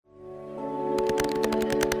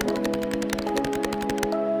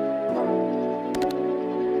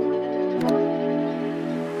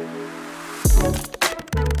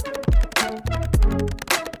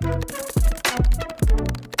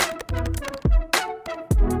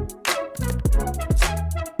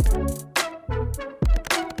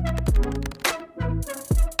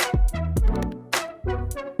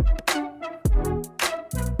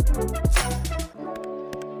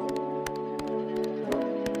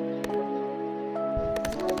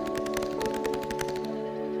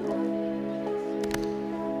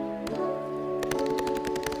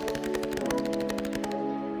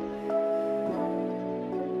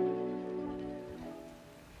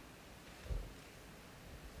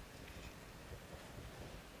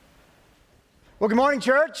Well, good morning,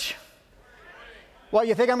 church. Well,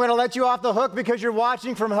 you think I'm going to let you off the hook because you're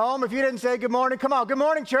watching from home? If you didn't say good morning, come on. Good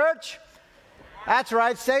morning, church. That's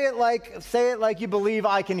right. Say it like you believe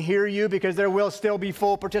I can hear you, because there will still be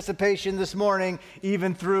full participation this morning,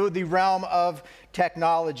 even through the realm of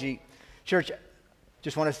technology. Church,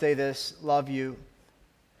 just want to say this. Love you.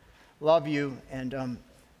 Love you. And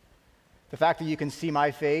the fact that you can see my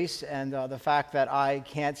face and the fact that I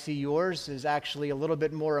can't see yours is actually a little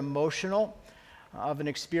bit more emotional of an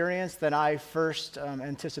experience than I first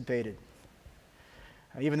anticipated.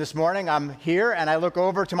 Even this morning, I'm here and I look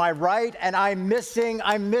over to my right and I'm missing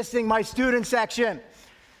my student section.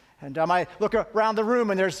 And I look around the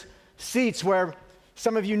room and there's seats where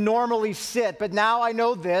some of you normally sit, but now I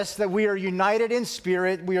know this, that we are united in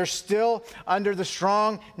spirit. We are still under the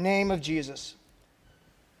strong name of Jesus.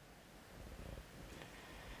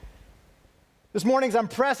 This morning's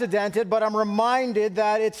unprecedented, but I'm reminded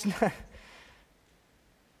that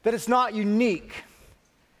it's not unique.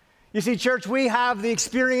 You see, church, we have the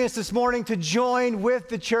experience this morning to join with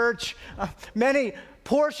the church, many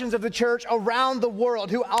portions of the church around the world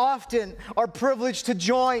who often are privileged to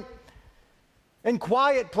join in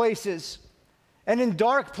quiet places and in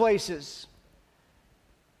dark places,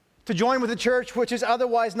 to join with the church which is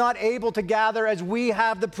otherwise not able to gather as we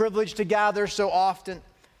have the privilege to gather so often.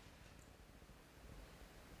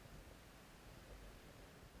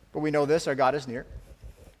 But we know this, our God is near.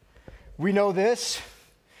 We know this.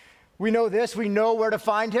 We know where to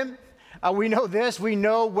find him. We know this. We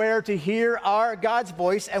know where to hear our God's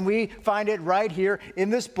voice, and we find it right here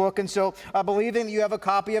in this book. And so, believing that you have a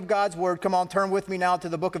copy of God's Word, come on, turn with me now to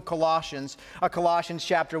the book of Colossians, Colossians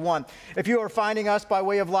chapter 1. If you are finding us by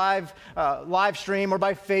way of live stream or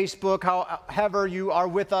by Facebook, however you are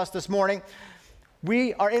with us this morning,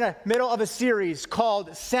 we are in the middle of a series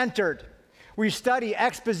called Centered. We study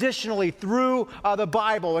expositionally through the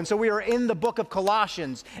Bible, and so we are in the book of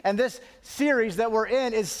Colossians. And this series that we're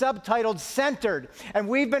in is subtitled Centered, and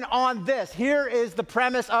we've been on this. Here is the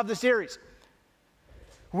premise of the series.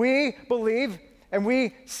 We believe and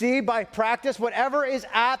we see by practice whatever is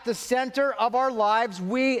at the center of our lives,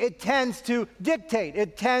 it tends to dictate.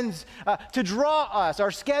 It tends to draw us,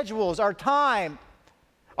 our schedules, our time,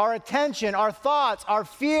 our attention, our thoughts, our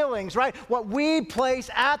feelings, right? What we place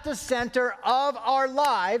at the center of our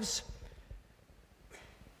lives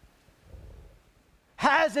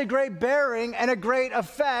has a great bearing and a great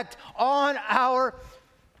effect on our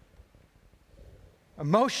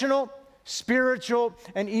emotional, spiritual,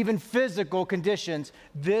 and even physical conditions.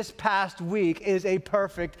 This past week is a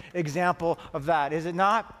perfect example of that, is it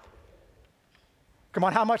not? Come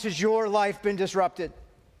on, how much has your life been disrupted?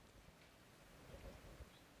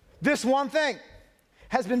 This one thing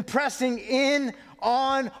has been pressing in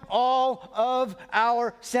on all of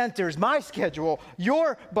our centers. My schedule,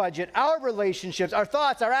 your budget, our relationships, our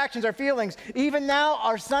thoughts, our actions, our feelings. Even now,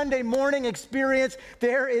 our Sunday morning experience,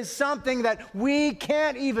 there is something that we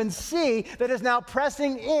can't even see that is now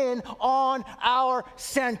pressing in on our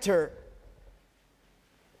center.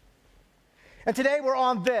 And today we're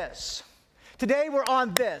on this. Today we're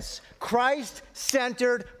on this,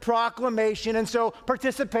 Christ-centered proclamation. And so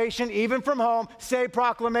participation, even from home, say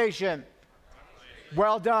proclamation.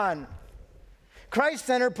 Well done.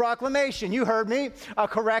 Christ-centered proclamation. You heard me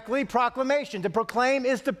correctly, proclamation. To proclaim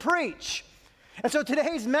is to preach. And so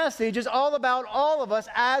today's message is all about all of us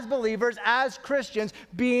as believers, as Christians,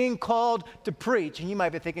 being called to preach. And you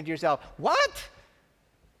might be thinking to yourself, what?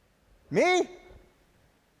 Me?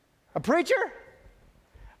 A preacher?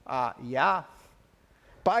 Yeah.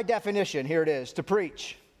 By definition, here it is, to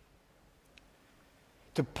preach,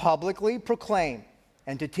 to publicly proclaim,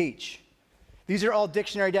 and to teach. These are all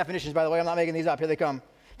dictionary definitions, by the way. I'm not making these up. Here they come.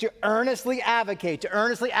 To earnestly advocate. To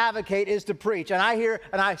earnestly advocate is to preach. And I hear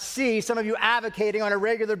and I see some of you advocating on a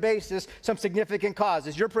regular basis some significant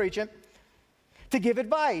causes. You're preaching. To give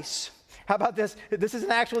advice. How about this? This is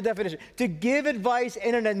an actual definition. To give advice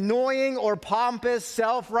in an annoying or pompous,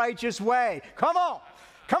 self-righteous way. Come on.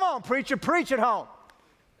 Come on, preacher, preach at home.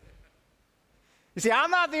 You see,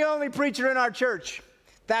 I'm not the only preacher in our church.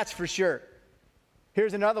 That's for sure.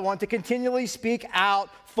 Here's another one, to continually speak out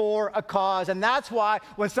for a cause. And that's why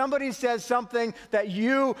when somebody says something that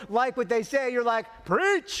you like what they say, you're like,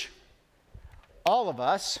 preach. All of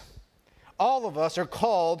us are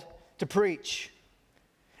called to preach.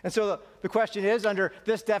 And so the question is, under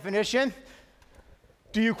this definition,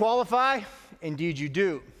 do you qualify? Indeed you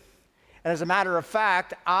do. And as a matter of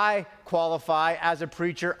fact, I qualify as a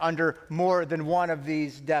preacher under more than one of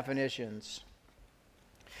these definitions.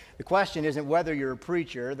 The question isn't whether you're a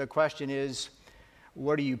preacher. The question is,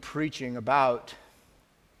 what are you preaching about?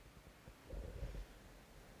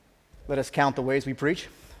 Let us count the ways we preach.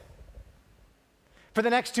 For the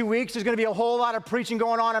next 2 weeks, there's going to be a whole lot of preaching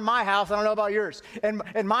going on in my house. I don't know about yours.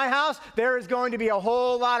 In my house, there is going to be a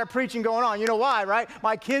whole lot of preaching going on. You know why, right?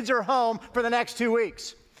 My kids are home for the next 2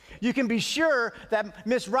 weeks. You can be sure that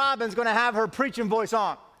Miss Robin's going to have her preaching voice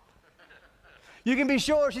on. You can be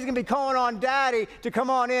sure she's going to be calling on Daddy to come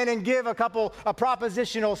on in and give a couple of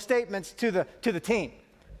propositional statements to the team.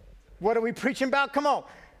 What are we preaching about? Come on.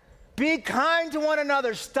 Be kind to one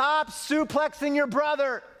another. Stop suplexing your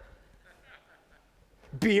brother.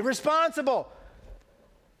 Be responsible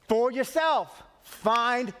for yourself.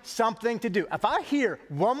 Find something to do. If I hear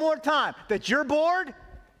one more time that you're bored,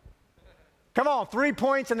 come on, 3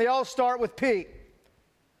 points, and they all start with P.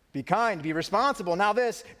 Be kind, be responsible. Now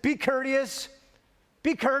this, be courteous.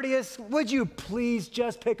 Be courteous. Would you please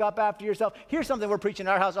just pick up after yourself? Here's something we're preaching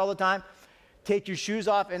in our house all the time. Take your shoes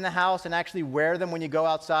off in the house and actually wear them when you go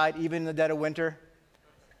outside, even in the dead of winter.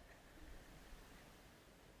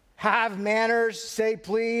 Have manners, say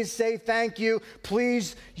please, say thank you.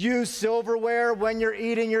 Please use silverware when you're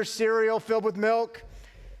eating your cereal filled with milk.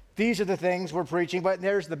 These are the things we're preaching, but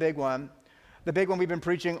there's the big one. The big one we've been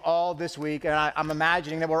preaching all this week, and I'm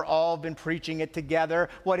imagining that we're all been preaching it together.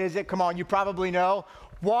 What is it? Come on, you probably know.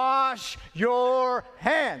 Wash your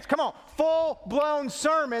hands. Come on, full-blown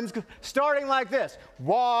sermons starting like this.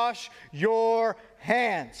 Wash your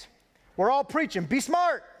hands. We're all preaching. Be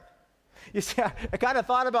smart. You see, I kind of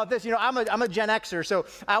thought about this. You know, I'm a Gen Xer, so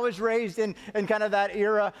I was raised in kind of that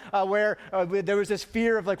era where there was this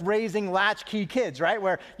fear of like raising latchkey kids, right?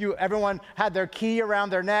 Where everyone had their key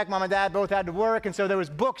around their neck. Mom and dad both had to work, and so there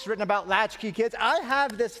was books written about latchkey kids. I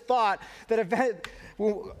have this thought that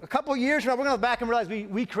a couple years from now, we're going to look back and realize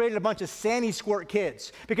we created a bunch of Sandy Squirt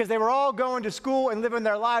kids because they were all going to school and living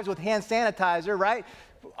their lives with hand sanitizer, right,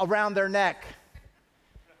 around their neck.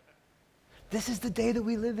 This is the day that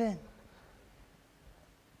we live in.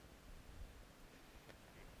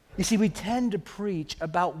 You see, we tend to preach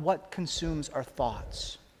about what consumes our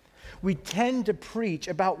thoughts. We tend to preach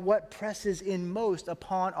about what presses in most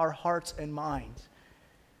upon our hearts and minds.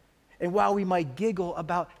 And while we might giggle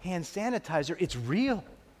about hand sanitizer, it's real.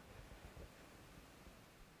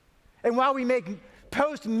 And while we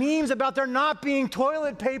post memes about there not being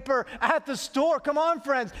toilet paper at the store, come on,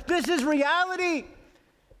 friends, this is reality.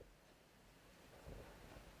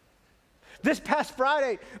 This past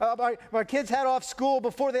Friday, my kids had off school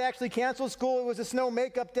before they actually canceled school. It was a snow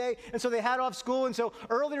makeup day, and so they had off school. And so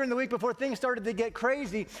earlier in the week, before things started to get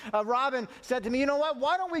crazy, Robin said to me, you know what,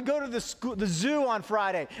 why don't we go to the zoo on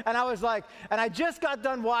Friday? And I was like, and I just got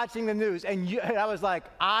done watching the news, and I was like,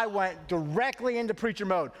 I went directly into preacher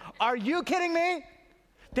mode. Are you kidding me?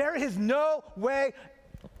 There is no way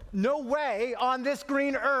on this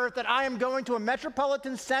green earth that I am going to a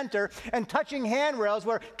metropolitan center and touching handrails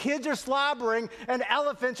where kids are slobbering and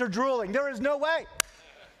elephants are drooling. There is no way.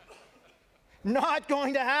 Not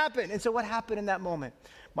going to happen. And so what happened in that moment?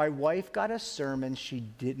 My wife got a sermon she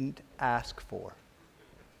didn't ask for.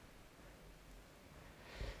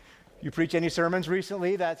 You preach any sermons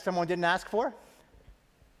recently that someone didn't ask for?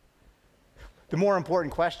 The more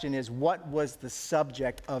important question is, what was the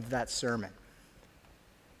subject of that sermon?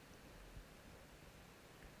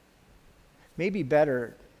 Maybe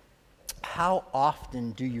better, how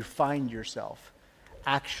often do you find yourself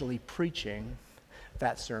actually preaching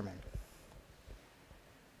that sermon?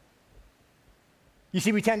 You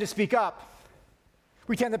see, we tend to speak up.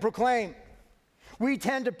 We tend to proclaim. We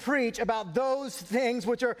tend to preach about those things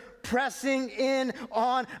which are pressing in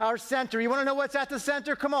on our center. You want to know what's at the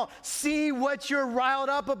center? Come on, see what you're riled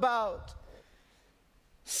up about.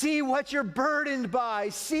 See what you're burdened by.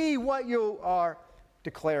 See what you are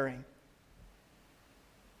declaring.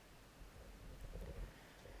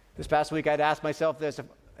 This past week, I'd asked myself this,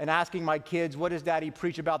 and asking my kids, what does Daddy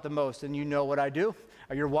preach about the most? And you know what I do.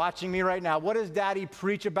 You're watching me right now. What does Daddy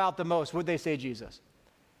preach about the most? Would they say Jesus?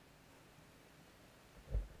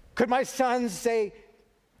 Could my sons say,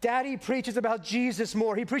 Daddy preaches about Jesus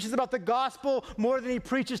more. He preaches about the gospel more than he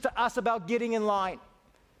preaches to us about getting in line.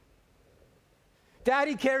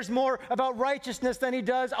 Daddy cares more about righteousness than he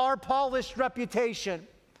does our polished reputation.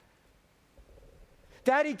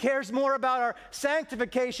 Daddy cares more about our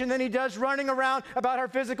sanctification than he does running around about our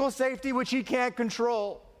physical safety, which he can't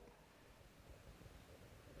control.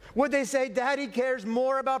 Would they say Daddy cares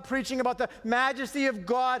more about preaching about the majesty of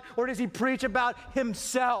God, or does he preach about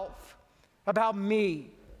himself, about me?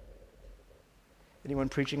 Anyone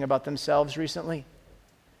preaching about themselves recently?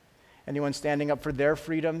 Anyone standing up for their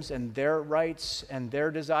freedoms and their rights and their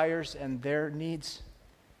desires and their needs?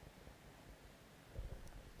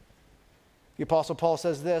 The Apostle Paul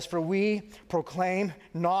says this, "For we proclaim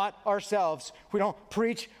not ourselves." We don't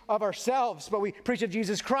preach of ourselves, but we preach of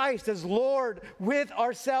Jesus Christ as Lord, with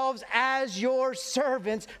ourselves as your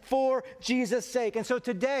servants for Jesus' sake. And so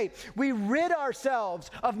today, we rid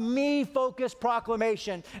ourselves of me-focused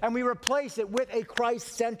proclamation, and we replace it with a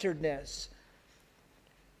Christ-centeredness.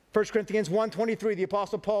 1 Corinthians 1:23, the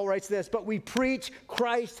Apostle Paul writes this, "But we preach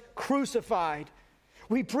Christ crucified."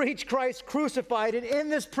 We preach Christ crucified, and in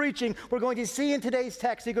this preaching, we're going to see in today's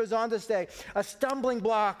text, he goes on to say, a stumbling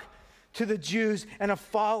block to the Jews and a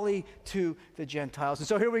folly to the Gentiles. And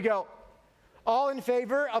so here we go. All in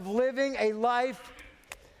favor of living a life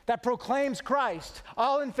that proclaims Christ.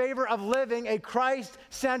 All in favor of living a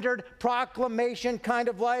Christ-centered proclamation kind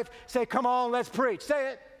of life. Say, come on, let's preach. Say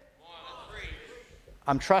it. Come on, let's preach.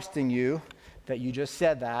 I'm trusting you that you just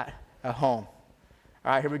said that at home.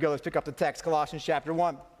 All right, here we go. Let's pick up the text, Colossians chapter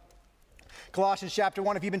 1. Colossians chapter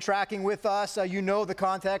 1, if you've been tracking with us, you know the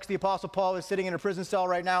context. The Apostle Paul is sitting in a prison cell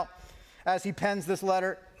right now as he pens this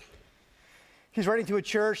letter. He's writing to a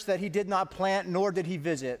church that he did not plant, nor did he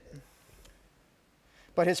visit.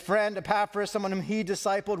 But his friend Epaphras, someone whom he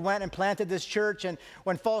discipled, went and planted this church. And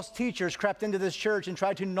when false teachers crept into this church and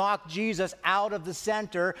tried to knock Jesus out of the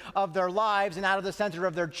center of their lives and out of the center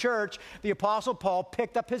of their church, the Apostle Paul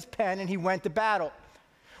picked up his pen and he went to battle.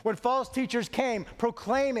 When false teachers came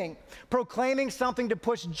proclaiming something to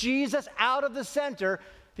push Jesus out of the center,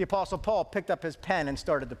 the Apostle Paul picked up his pen and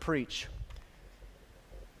started to preach.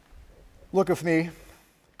 Look with me,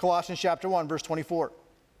 Colossians chapter 1, verse 24.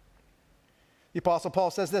 The Apostle Paul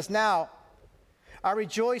says this, "Now I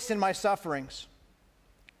rejoice in my sufferings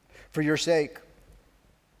for your sake.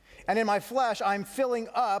 And in my flesh I'm filling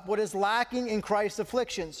up what is lacking in Christ's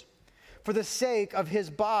afflictions for the sake of his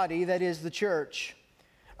body, that is the church,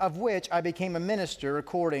 of which I became a minister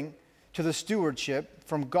according to the stewardship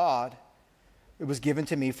from God that was given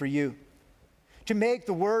to me for you, to make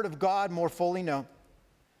the word of God more fully known,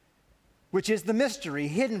 which is the mystery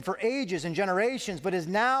hidden for ages and generations, but is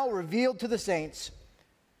now revealed to the saints.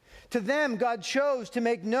 To them God chose to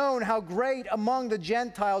make known how great among the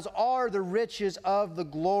Gentiles are the riches of the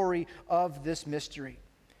glory of this mystery,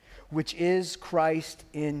 which is Christ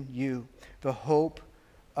in you, the hope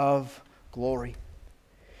of glory.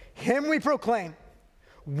 Him we proclaim,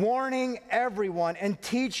 warning everyone and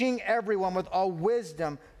teaching everyone with all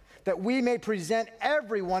wisdom, that we may present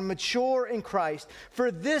everyone mature in Christ.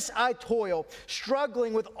 For this I toil,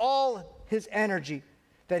 struggling with all his energy,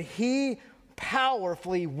 that he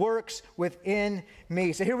powerfully works within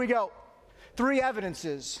me." So here we go. Three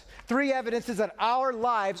evidences that our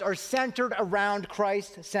lives are centered around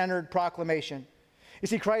Christ-centered proclamation. You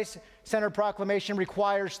see, Christ-centered proclamation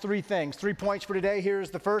requires three things. 3 points for today. Here's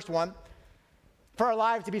the first one. For our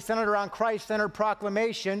lives to be centered around Christ-centered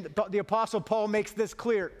proclamation, the Apostle Paul makes this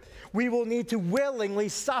clear. We will need to willingly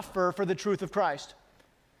suffer for the truth of Christ.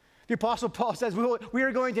 The Apostle Paul says we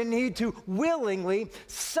are going to need to willingly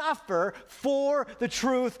suffer for the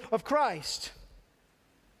truth of Christ.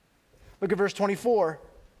 Look at verse 24.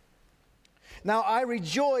 "Now I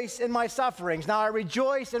rejoice in my sufferings." Now I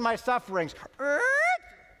rejoice in my sufferings.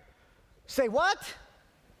 Say what?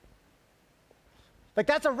 Like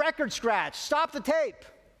that's a record scratch. Stop the tape.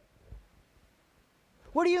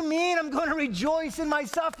 What do you mean I'm going to rejoice in my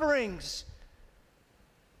sufferings?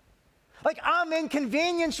 Like I'm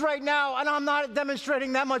inconvenienced right now and I'm not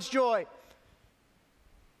demonstrating that much joy.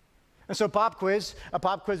 And so a pop quiz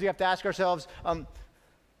we have to ask ourselves,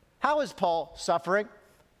 how is Paul suffering?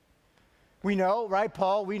 We know, right,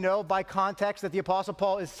 Paul, we know by context that the Apostle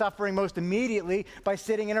Paul is suffering most immediately by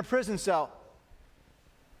sitting in a prison cell.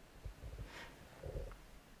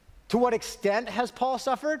 To what extent has Paul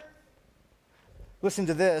suffered? Listen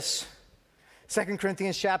to this. 2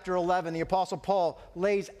 Corinthians chapter 11, the Apostle Paul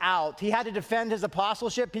lays out. He had to defend his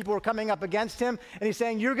apostleship. People were coming up against him, and he's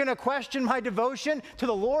saying, you're going to question my devotion to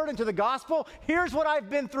the Lord and to the gospel? Here's what I've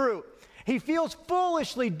been through. He feels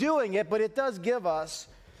foolishly doing it, but it does give us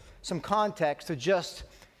some context to just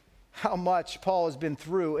how much Paul has been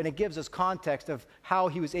through, and it gives us context of how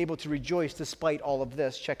he was able to rejoice despite all of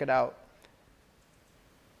this. Check it out.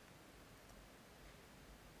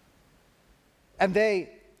 And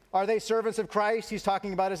are they servants of Christ? He's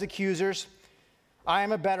talking about his accusers. I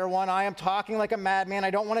am a better one. I am talking like a madman.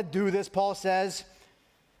 I don't want to do this, Paul says.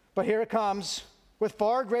 But here it comes. With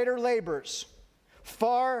far greater labors,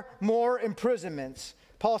 far more imprisonments.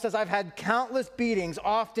 Paul says, I've had countless beatings,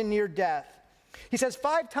 often near death. He says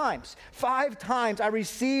 5 times I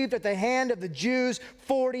received at the hand of the Jews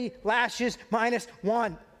 40 lashes minus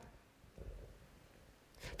 1.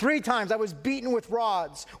 3 times I was beaten with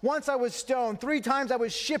rods. Once I was stoned. 3 times I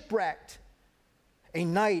was shipwrecked. A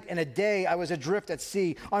night and a day I was adrift at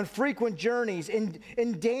sea, on frequent journeys, in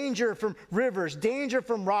danger from rivers, danger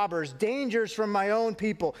from robbers, dangers from my own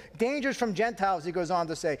people, dangers from Gentiles, he goes on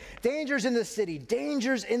to say, dangers in the city,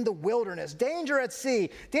 dangers in the wilderness, danger at sea,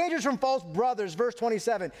 dangers from false brothers, verse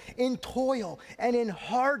 27, in toil and in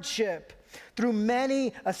hardship, through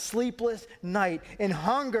many a sleepless night, in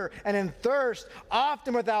hunger and in thirst,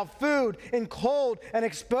 often without food, in cold and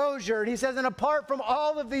exposure. And he says, and apart from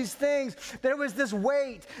all of these things, there was this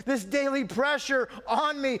weight, this daily pressure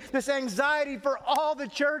on me, this anxiety for all the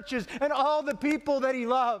churches and all the people that he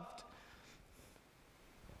loved.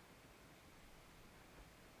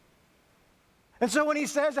 And so when he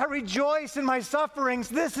says, I rejoice in my sufferings,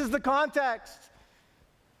 this is the context.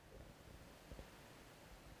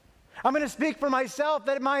 I'm going to speak for myself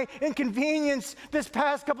that my inconvenience this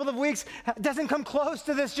past couple of weeks doesn't come close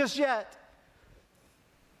to this just yet.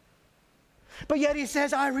 But yet he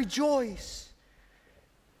says, I rejoice.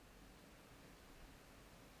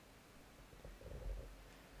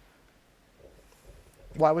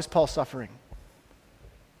 Why was Paul suffering?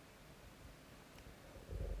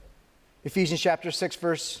 Ephesians chapter 6,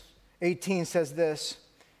 verse 18 says this.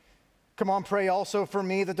 Come on, pray also for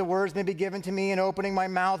me that the words may be given to me in opening my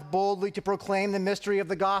mouth boldly to proclaim the mystery of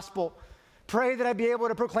the gospel. Pray that I be able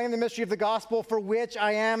to proclaim the mystery of the gospel for which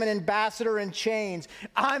I am an ambassador in chains.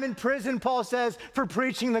 I'm in prison, Paul says, for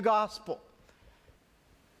preaching the gospel.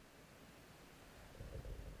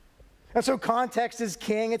 And so context is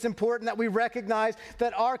king. It's important that we recognize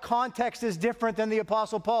that our context is different than the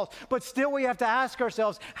Apostle Paul's. But still we have to ask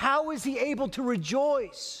ourselves, how is he able to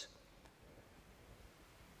rejoice?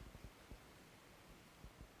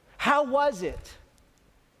 How was it?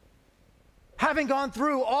 Having gone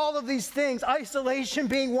through all of these things, isolation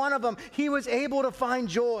being one of them, he was able to find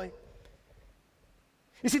joy.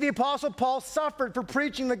 You see, the Apostle Paul suffered for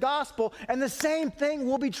preaching the gospel, and the same thing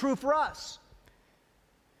will be true for us.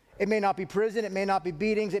 It may not be prison, it may not be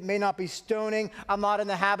beatings, it may not be stoning. I'm not in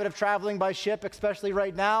the habit of traveling by ship, especially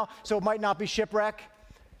right now, so it might not be shipwreck.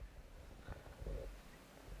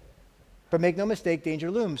 But make no mistake,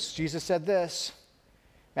 danger looms. Jesus said this,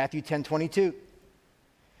 Matthew 10:22.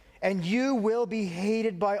 And you will be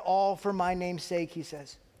hated by all for my name's sake, he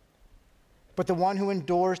says. But the one who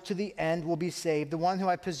endures to the end will be saved. The one who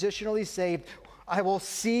I positionally saved, I will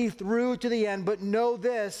see through to the end. But know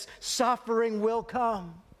this, suffering will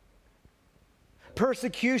come.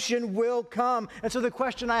 Persecution will come. And so the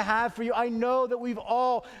question I have for you, I know that we've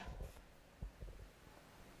all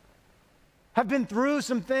have been through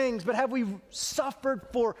some things, but have we suffered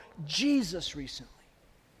for Jesus recently?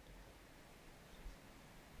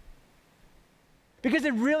 Because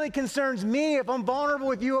it really concerns me if I'm vulnerable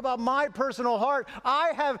with you about my personal heart.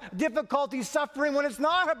 I have difficulty suffering when it's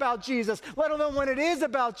not about Jesus, let alone when it is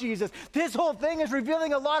about Jesus. This whole thing is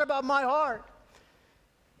revealing a lot about my heart.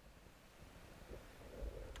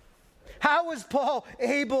 How was Paul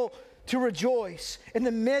able to rejoice in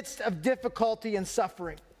the midst of difficulty and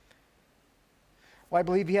suffering? Well, I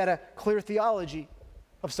believe he had a clear theology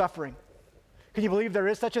of suffering. Can you believe there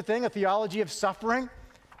is such a thing, a theology of suffering?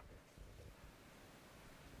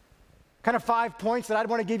 Kind of 5 points that I'd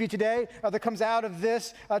want to give you today that comes out of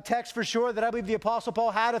this text for sure, that I believe the Apostle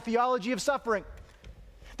Paul had a theology of suffering.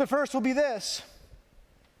 The first will be this.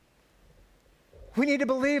 We need to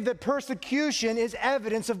believe that persecution is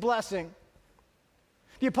evidence of blessing.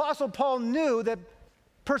 The Apostle Paul knew that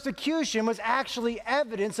persecution was actually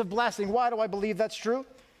evidence of blessing. Why do I believe that's true?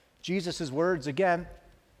 Jesus' words again.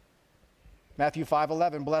 Matthew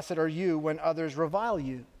 5:11, blessed are you when others revile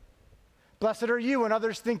you. Blessed are you when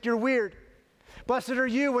others think you're weird. Blessed are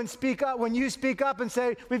you when you speak up and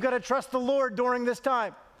say, we've got to trust the Lord during this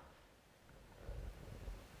time.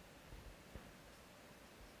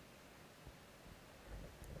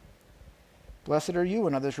 Blessed are you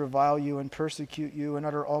when others revile you and persecute you and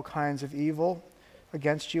utter all kinds of evil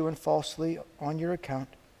against you and falsely on your account.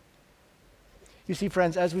 You see,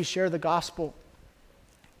 friends, as we share the gospel,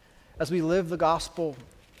 as we live the gospel,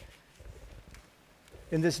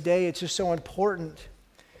 in this day, it's just so important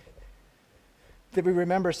that we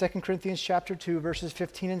remember 2 Corinthians chapter 2, verses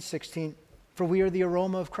 15 and 16. For we are the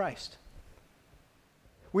aroma of Christ.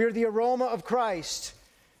 We are the aroma of Christ.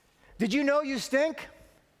 Did you know you stink?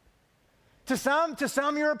 To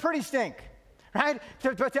some you're a pretty stink, right?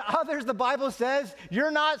 But to others, the Bible says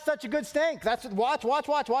you're not such a good stink. Watch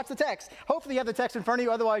the text. Hopefully you have the text in front of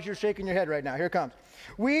you, otherwise you're shaking your head right now. Here it comes.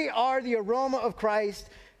 We are the aroma of Christ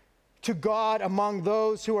to God among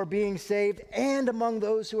those who are being saved and among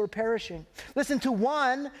those who are perishing. Listen, to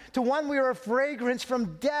one we are a fragrance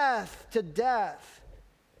from death to death.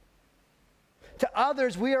 To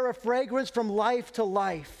others, we are a fragrance from life to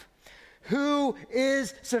life. Who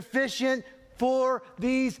is sufficient for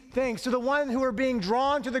these things? To the one who are being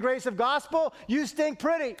drawn to the grace of gospel, you stink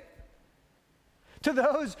pretty. To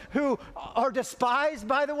those who are despised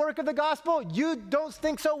by the work of the gospel, you don't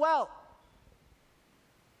stink so well.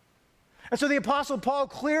 And so the Apostle Paul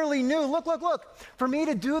clearly knew, look, for me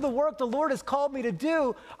to do the work the Lord has called me to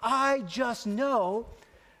do, I just know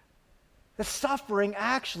that suffering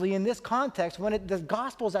actually in this context, when the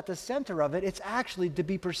gospel is at the center of it, it's actually to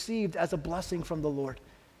be perceived as a blessing from the Lord.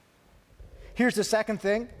 Here's the second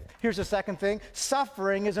thing.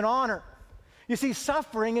 Suffering is an honor. You see,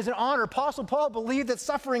 suffering is an honor. Apostle Paul believed that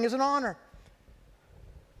suffering is an honor.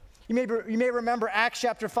 You may remember Acts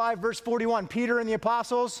chapter 5, verse 41. Peter and the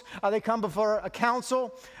apostles, they come before a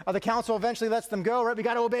council. The council eventually lets them go, right? We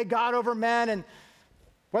got to obey God over men, and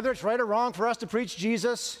whether it's right or wrong for us to preach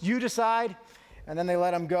Jesus, you decide. And then they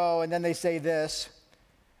let them go, and then they say this.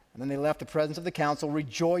 And then they left the presence of the council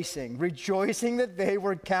rejoicing that they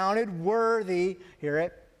were counted worthy, hear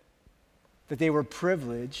it, that they were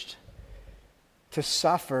privileged to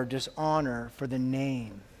suffer dishonor for the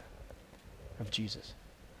name of Jesus.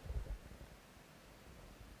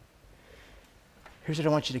 Here's what I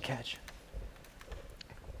want you to catch.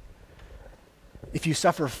 If you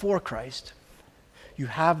suffer for Christ, you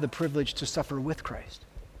have the privilege to suffer with Christ.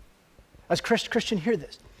 As Christian, hear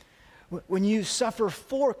this. When you suffer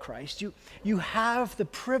for Christ, you have the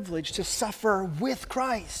privilege to suffer with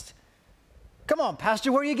Christ. Come on,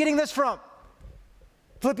 Pastor, where are you getting this from?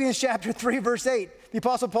 Philippians chapter 3, verse 8. The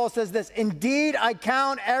Apostle Paul says this, "Indeed, I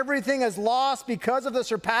count everything as lost because of the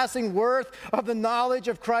surpassing worth of the knowledge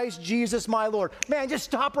of Christ Jesus my Lord." Man, just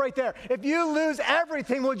stop right there. If you lose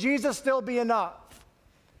everything, will Jesus still be enough?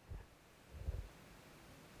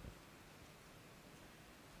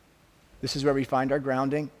 This is where we find our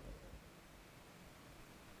grounding.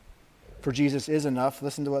 For Jesus is enough.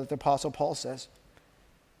 Listen to what the Apostle Paul says.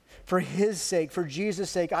 For his sake, for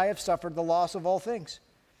Jesus' sake, I have suffered the loss of all things,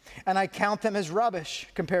 and I count them as rubbish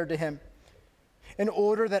compared to him, in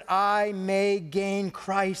order that I may gain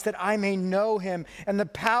Christ, that I may know him and the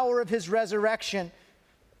power of his resurrection,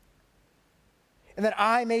 and that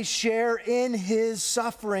I may share in his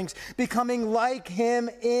sufferings, becoming like him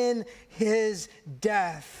in his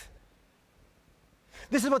death.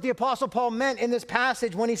 This is what the Apostle Paul meant in this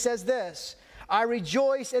passage when he says this, "I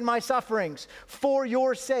rejoice in my sufferings for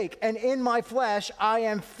your sake, and in my flesh I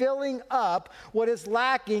am filling up what is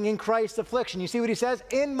lacking in Christ's affliction." You see what he says?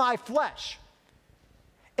 In my flesh.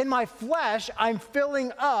 In my flesh, I'm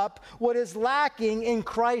filling up what is lacking in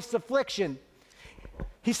Christ's affliction.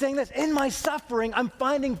 He's saying this, in my suffering, I'm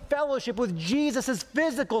finding fellowship with Jesus'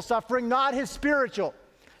 physical suffering, not his spiritual.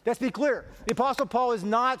 Let's be clear. The Apostle Paul is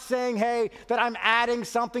not saying, hey, that I'm adding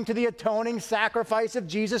something to the atoning sacrifice of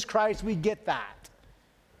Jesus Christ. We get that.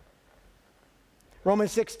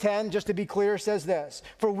 Romans 6:10, just to be clear, says this,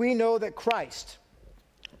 "For we know that Christ,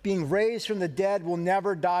 being raised from the dead, will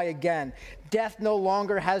never die again. Death no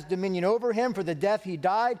longer has dominion over him. For the death he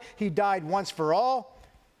died once for all.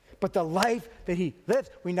 But the life that he lives,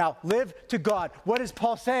 we now live to God." What is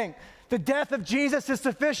Paul saying? The death of Jesus is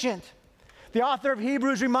sufficient. The author of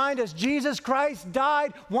Hebrews reminds us, Jesus Christ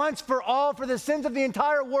died once for all for the sins of the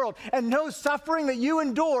entire world, and no suffering that you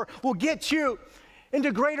endure will get you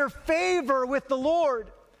into greater favor with the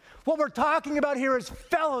Lord. What we're talking about here is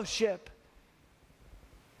fellowship.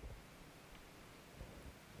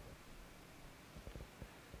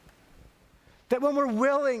 That when we're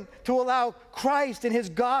willing to allow Christ and his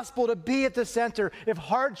gospel to be at the center, if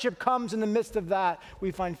hardship comes in the midst of that,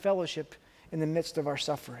 we find fellowship in the midst of our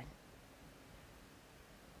suffering.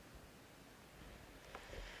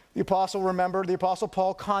 The Apostle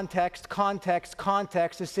Paul, context,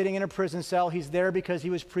 is sitting in a prison cell. He's there because he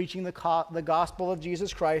was preaching the gospel of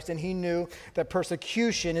Jesus Christ, and he knew that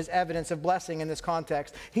persecution is evidence of blessing in this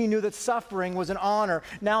context. He knew that suffering was an honor.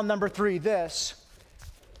 Now, number 3, this.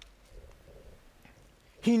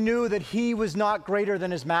 He knew that he was not greater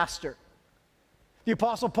than his master. The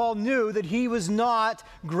Apostle Paul knew that he was not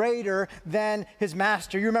greater than his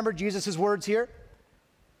master. You remember Jesus' words here?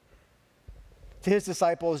 To his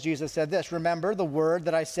disciples, Jesus said this, "Remember the word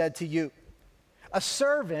that I said to you. A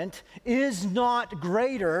servant is not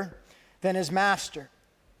greater than his master."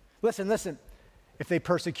 Listen. If they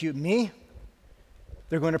persecute me,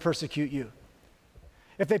 they're going to persecute you.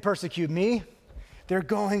 If they persecute me, they're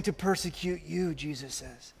going to persecute you, Jesus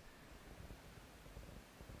says.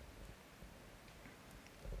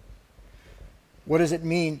 What does it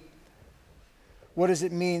mean? What does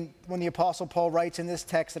it mean when the Apostle Paul writes in this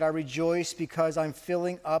text that I rejoice because I'm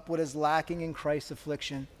filling up what is lacking in Christ's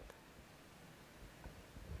affliction?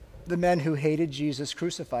 the men who hated Jesus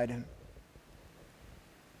crucified him.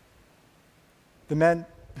 The men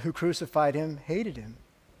who crucified him hated him.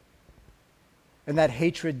 And that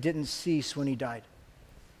hatred didn't cease when he died.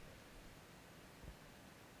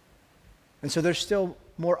 And so there's still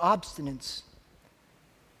more obstinance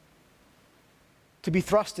to be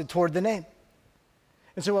thrusted toward the name.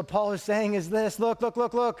 And so what Paul is saying is this: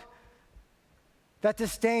 look. That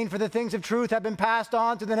disdain for the things of truth have been passed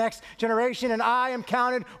on to the next generation, and I am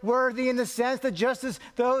counted worthy in the sense that just as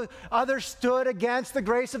though others stood against the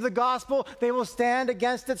grace of the gospel, they will stand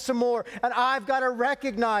against it some more. And I've got to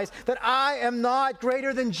recognize that I am not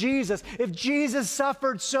greater than Jesus. If Jesus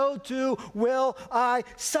suffered, so too will I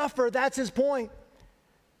suffer. That's his point.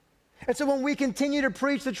 And so when we continue to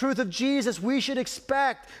preach the truth of Jesus, we should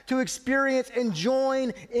expect to experience and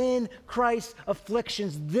join in Christ's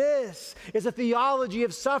afflictions. This is a theology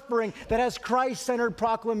of suffering that has Christ-centered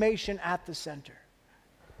proclamation at the center.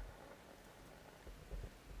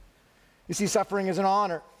 You see, suffering is an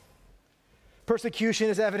honor. Persecution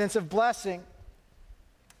is evidence of blessing.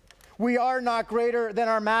 We are not greater than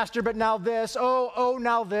our master, but now this.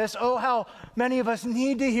 Now this. Oh, how many of us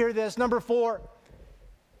need to hear this. Number 4.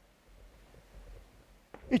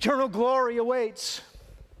 Eternal glory awaits.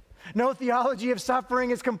 No theology of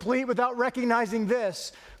suffering is complete without recognizing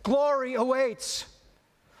this. Glory awaits.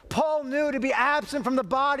 Paul knew to be absent from the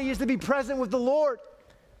body is to be present with the Lord.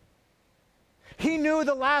 He knew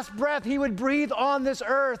the last breath he would breathe on this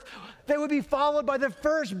earth, they would be followed by the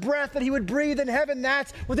first breath that he would breathe in heaven.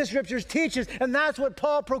 That's what the scriptures teaches, and that's what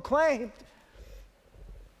Paul proclaimed.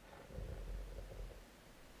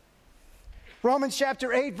 Romans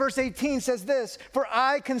chapter 8, verse 18 says this: for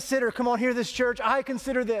I consider, come on, hear this, church, I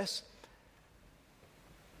consider this.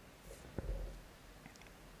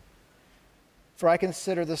 For I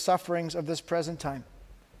consider the sufferings of this present time.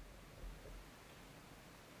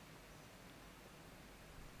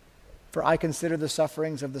 For I consider the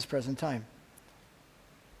sufferings of this present time.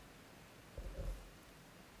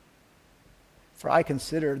 For I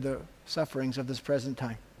consider the sufferings of this present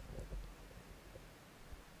time.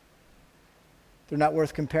 They're not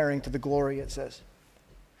worth comparing to the glory, it says.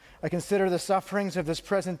 I consider the sufferings of this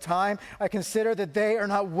present time. I consider that they are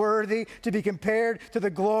not worthy to be compared to the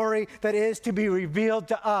glory that is to be revealed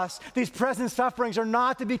to us. These present sufferings are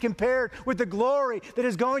not to be compared with the glory that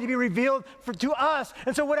is going to be revealed to us.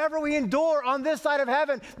 And so whatever we endure on this side of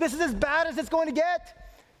heaven, this is as bad as it's going to get.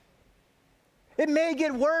 It may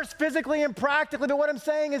get worse physically and practically, but what I'm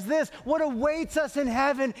saying is this: what awaits us in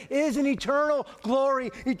heaven is an eternal glory,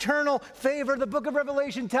 eternal favor. The book of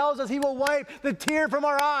Revelation tells us he will wipe the tear from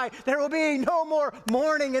our eye. There will be no more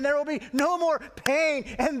mourning, and there will be no more pain.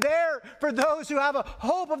 And there, for those who have a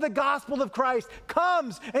hope of the gospel of Christ,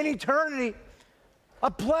 comes an eternity, a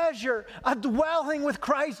pleasure, a dwelling with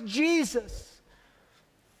Christ Jesus.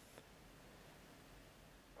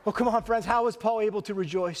 Oh, come on, friends, how was Paul able to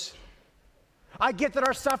rejoice? I get that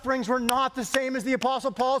our sufferings were not the same as the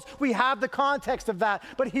Apostle Paul's. We have the context of that.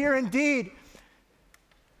 But here indeed,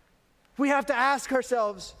 we have to ask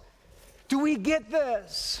ourselves, do we get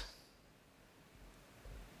this?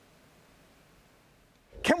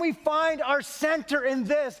 Can we find our center in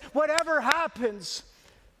this? Whatever happens,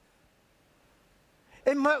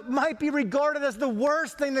 it might be regarded as the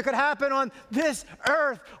worst thing that could happen on this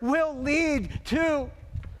earth will lead to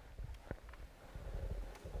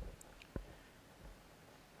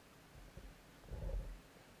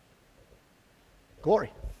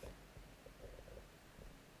glory.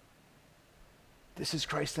 This is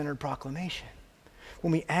Christ-centered proclamation.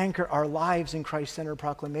 When we anchor our lives in Christ-centered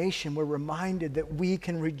proclamation, we're reminded that we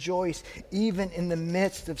can rejoice even in the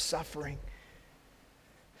midst of suffering.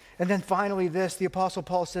 And then finally this, the Apostle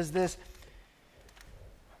Paul says this.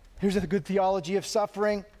 Here's a good theology of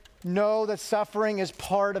suffering. Know that suffering is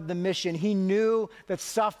part of the mission. He knew that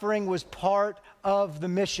suffering was part of the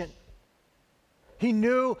mission. He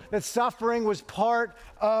knew that suffering was part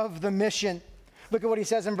of the mission. Look at what he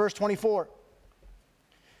says in verse 24.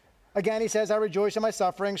 Again, he says, I rejoice in my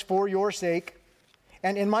sufferings for your sake,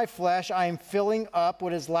 and in my flesh I am filling up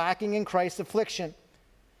what is lacking in Christ's affliction.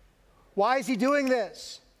 Why is he doing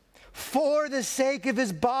this? For the sake of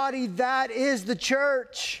his body, that is the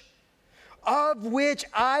church, of which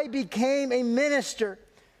I became a minister,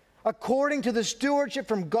 according to the stewardship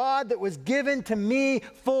from God that was given to me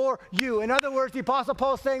for you. In other words, the Apostle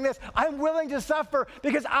Paul is saying this: I'm willing to suffer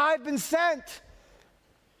because I've been sent.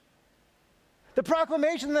 The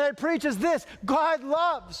proclamation that I preach is this: God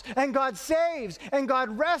loves, and God saves, and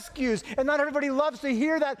God rescues. And not everybody loves to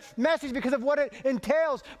hear that message because of what it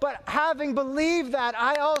entails. But having believed that,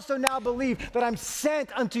 I also now believe that I'm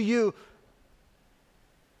sent unto you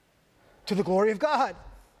to the glory of God.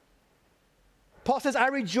 Paul says, I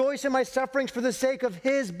rejoice in my sufferings for the sake of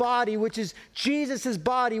his body, which is Jesus'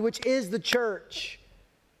 body, which is the church.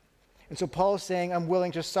 And so Paul is saying, I'm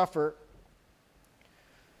willing to suffer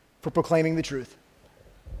for proclaiming the truth.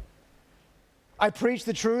 I preach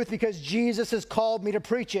the truth because Jesus has called me to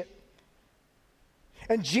preach it.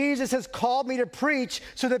 And Jesus has called me to preach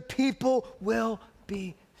so that people will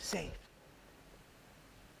be saved.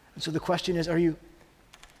 And so the question is, are you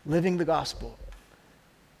living the gospel?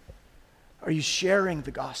 Are you sharing the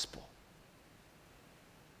gospel?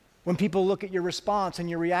 When people look at your response and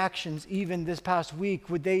your reactions, even this past week,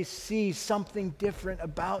 would they see something different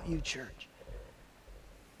about you, church?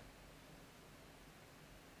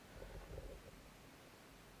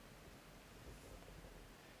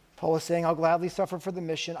 Paul is saying, I'll gladly suffer for the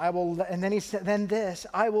mission. And then he said,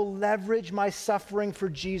 I will leverage my suffering for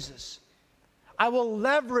Jesus. I will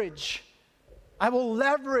leverage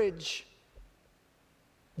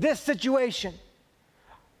this situation.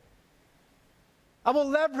 I will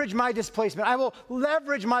leverage my displacement. I will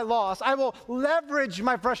leverage my loss. I will leverage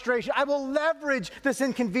my frustration. I will leverage this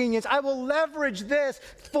inconvenience. I will leverage this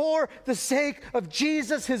for the sake of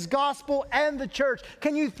Jesus, his gospel, and the church.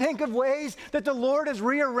 Can you think of ways that the Lord is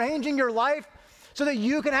rearranging your life so that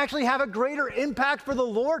you can actually have a greater impact for the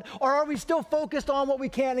Lord? Or are we still focused on what we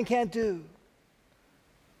can and can't do?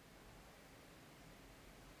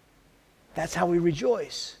 That's how we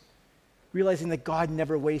rejoice, realizing that God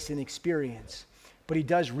never wastes an experience, but he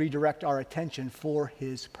does redirect our attention for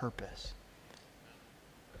his purpose.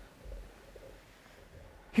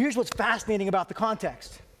 Here's what's fascinating about the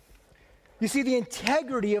context. You see, the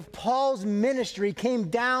integrity of Paul's ministry came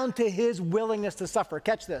down to his willingness to suffer.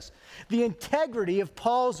 Catch this. The integrity of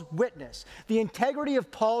Paul's witness, the integrity of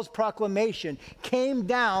Paul's proclamation came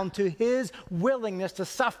down to his willingness to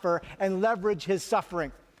suffer and leverage his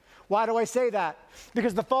suffering. Why do I say that?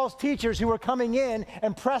 Because the false teachers who were coming in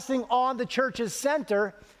and pressing on the church's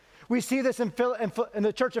center, we see this in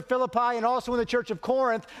the church of Philippi and also in the church of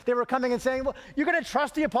Corinth. They were coming and saying, well, you're going to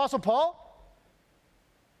trust the Apostle Paul?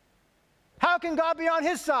 How can God be on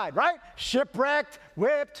his side, right? Shipwrecked,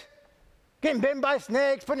 whipped, getting bitten by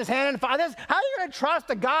snakes, putting his hand in fire. How are you going to trust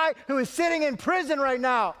a guy who is sitting in prison right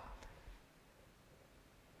now?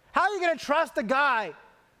 How are you going to trust a guy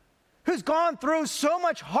who's gone through so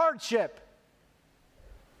much hardship?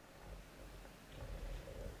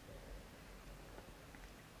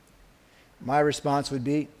 My response would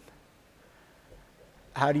be,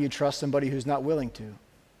 how do you trust somebody who's not willing to?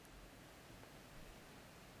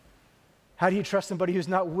 How do you trust somebody who's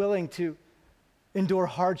not willing to endure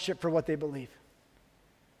hardship for what they believe?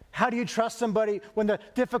 How do you trust somebody when the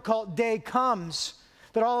difficult day comes,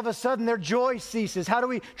 that all of a sudden their joy ceases? How do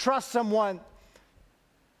we trust someone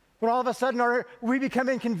when all of a sudden we become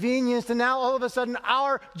inconvenienced and now all of a sudden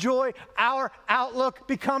our joy, our outlook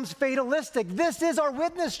becomes fatalistic? This is our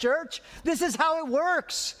witness, church. This is how it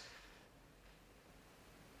works.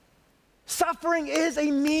 Suffering is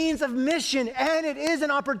a means of mission, and it is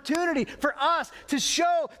an opportunity for us to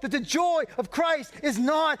show that the joy of Christ is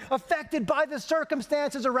not affected by the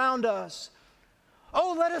circumstances around us.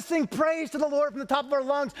 Oh, let us sing praise to the Lord from the top of our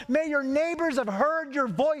lungs. May your neighbors have heard your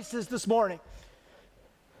voices this morning.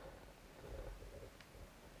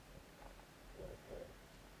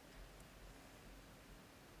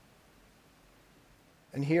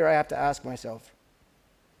 And here I have to ask myself,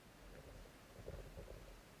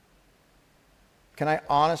 can I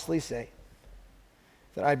honestly say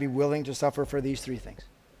that I'd be willing to suffer for these three things?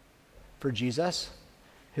 For Jesus,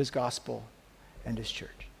 his gospel, and his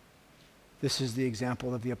church. This is the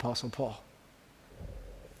example of the Apostle Paul.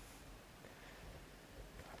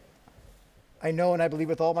 I know and I believe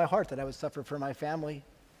with all my heart that I would suffer for my family.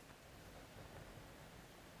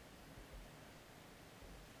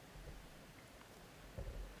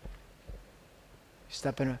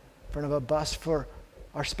 Step in front of a bus for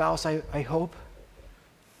our spouse, I hope.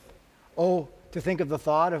 Oh, to think of the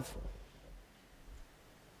thought of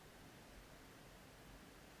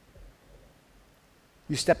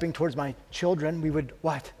you stepping towards my children, we would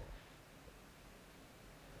what?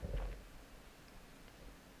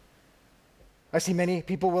 I see many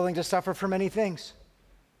people willing to suffer for many things.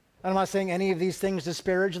 I'm not saying any of these things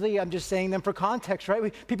disparagingly. I'm just saying them for context,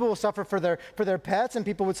 right? People will suffer for their pets, and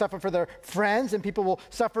people would suffer for their friends, and people will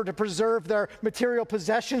suffer to preserve their material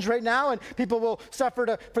possessions right now, and people will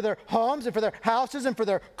suffer for their homes and for their houses and for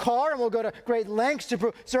their car, and will go to great lengths to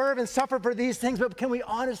preserve and suffer for these things. But can we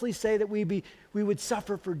honestly say that we would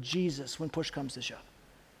suffer for Jesus when push comes to shove?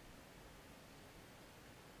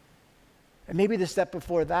 And maybe the step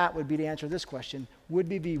before that would be to answer this question: would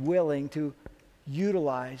we be willing to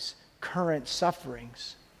utilize current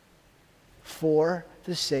sufferings for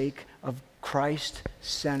the sake of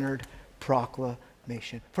Christ-centered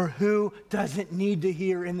proclamation. For who doesn't need to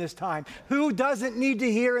hear in this time? Who doesn't need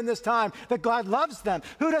to hear in this time that God loves them?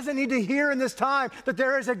 Who doesn't need to hear in this time that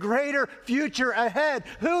there is a greater future ahead?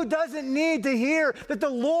 Who doesn't need to hear that the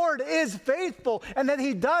Lord is faithful and that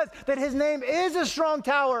he does, that his name is a strong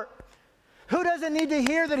tower? Who doesn't need to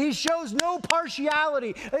hear that he shows no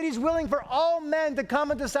partiality, that he's willing for all men to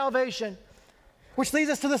come into salvation? Which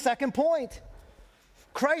leads us to the second point,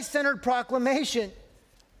 Christ-centered proclamation.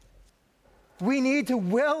 We need to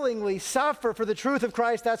willingly suffer for the truth of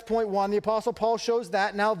Christ. That's point one. The Apostle Paul shows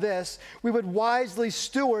that. Now this, we would wisely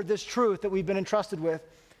steward this truth that we've been entrusted with.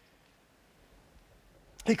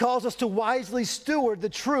 He calls us to wisely steward the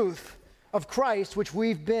truth of Christ, which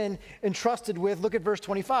we've been entrusted with. Look at verse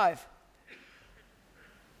 25.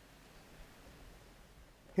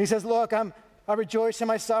 He says, look, I rejoice in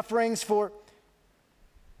my sufferings, for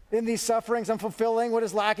in these sufferings I'm fulfilling what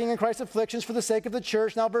is lacking in Christ's afflictions for the sake of the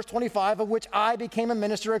church. Now verse 25, of which I became a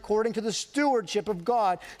minister according to the stewardship of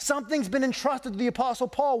God. Something's been entrusted to the Apostle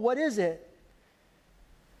Paul. What is it?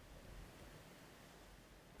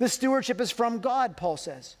 The stewardship is from God, Paul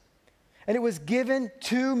says. And it was given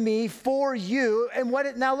to me for you. And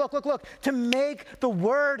now look, to make the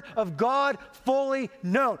word of God fully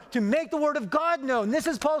known. To make the word of God known. This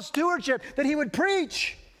is Paul's stewardship, that he would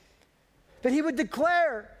preach, that he would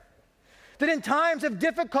declare, that in times of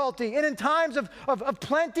difficulty and in times of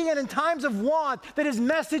plenty and in times of want, that his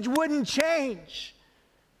message wouldn't change.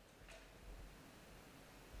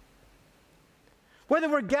 Whether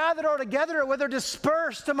we're gathered all together or whether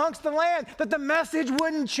dispersed amongst the land, that the message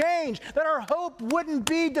wouldn't change, that our hope wouldn't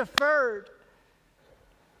be deferred.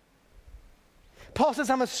 Paul says,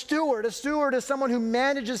 I'm a steward. A steward is someone who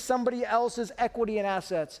manages somebody else's equity and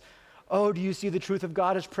assets. Oh, do you see the truth of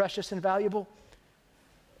God as precious and valuable?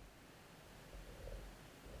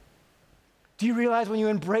 Do you realize when you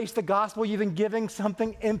embrace the gospel, you've been giving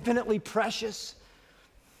something infinitely precious?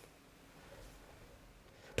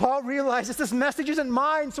 Paul realizes this message isn't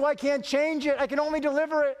mine, so I can't change it. I can only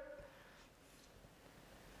deliver it.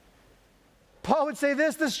 Paul would say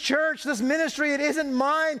this church, this ministry, it isn't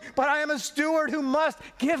mine, but I am a steward who must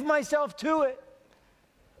give myself to it.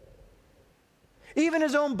 Even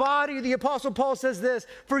his own body, the Apostle Paul says this,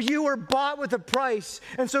 for you were bought with a price,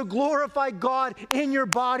 and so glorify God in your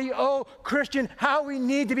body. Oh, Christian, how we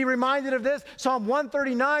need to be reminded of this. Psalm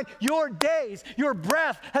 139, your days, your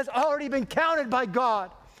breath has already been counted by God.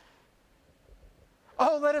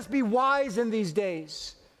 Oh, let us be wise in these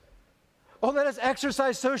days. Oh, let us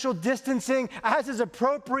exercise social distancing as is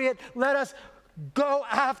appropriate. Let us go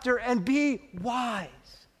after and be wise.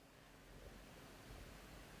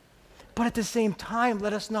 But at the same time,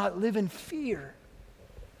 let us not live in fear.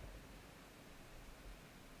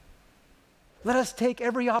 Let us take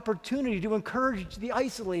every opportunity to encourage the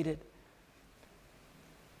isolated.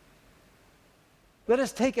 Let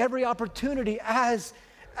us take every opportunity as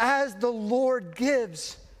the Lord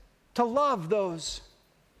gives to love those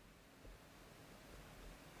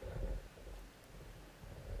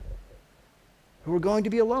who are going to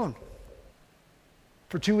be alone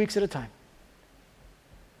for 2 weeks at a time.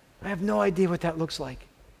 I have no idea what that looks like.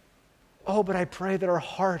 Oh, but I pray that our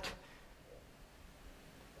heart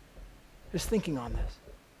is thinking on this.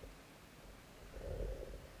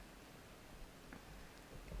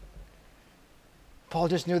 Paul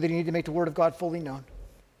just knew that he needed to make the word of God fully known.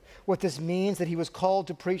 What this means, that he was called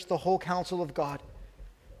to preach the whole counsel of God.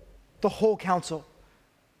 The whole counsel.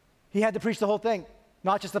 He had to preach the whole thing,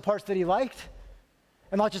 not just the parts that he liked,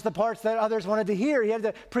 and not just the parts that others wanted to hear. He had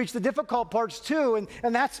to preach the difficult parts too,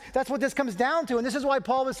 and that's what this comes down to. And this is why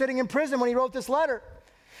Paul was sitting in prison when he wrote this letter.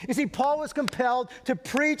 You see, Paul was compelled to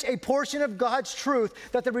preach a portion of God's truth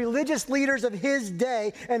that the religious leaders of his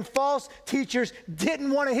day and false teachers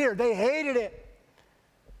didn't want to hear. They hated it.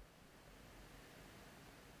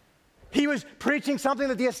 He was preaching something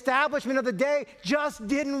that the establishment of the day just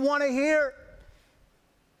didn't want to hear.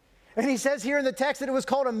 And he says here in the text that it was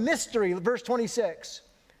called a mystery, verse 26.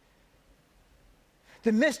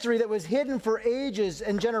 The mystery that was hidden for ages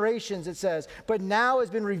and generations, it says, but now has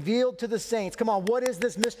been revealed to the saints. Come on, what is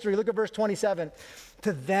this mystery? Look at verse 27.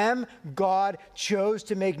 To them, God chose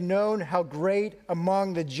to make known how great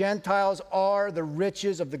among the Gentiles are the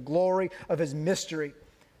riches of the glory of his mystery,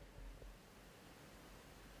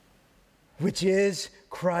 which is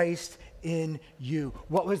Christ in you.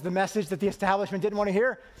 What was the message that the establishment didn't want to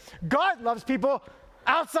hear? God loves people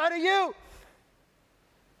outside of you.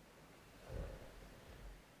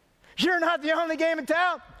 You're not the only game in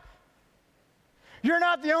town. You're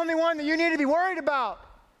not the only one that you need to be worried about.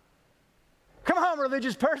 Come on,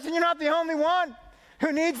 religious person, you're not the only one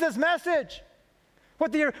who needs this message.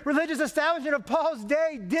 What the religious establishment of Paul's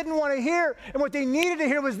day didn't want to hear, and what they needed to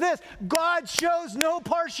hear was this: God shows no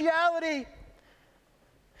partiality.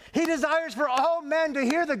 He desires for all men to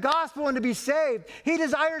hear the gospel and to be saved. He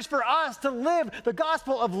desires for us to live the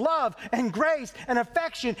gospel of love and grace and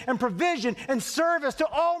affection and provision and service to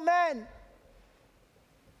all men.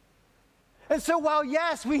 And so while,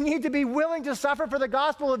 yes, we need to be willing to suffer for the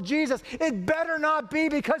gospel of Jesus, it better not be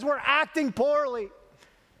because we're acting poorly.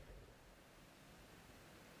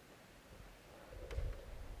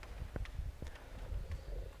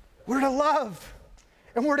 We're to love,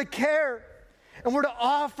 and we're to care, and we're to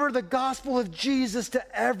offer the gospel of Jesus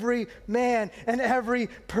to every man and every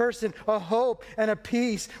person, a hope and a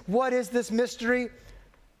peace. What is this mystery?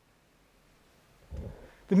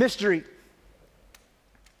 The mystery,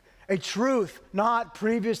 a truth not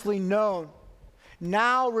previously known,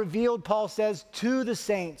 now revealed, Paul says, to the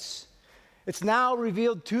saints. It's now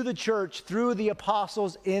revealed to the church through the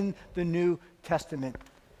apostles in the New Testament.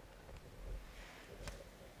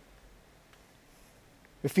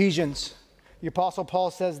 Ephesians, the Apostle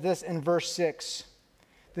Paul says this in verse 6.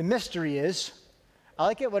 The mystery is, I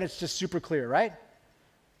like it when it's just super clear, right?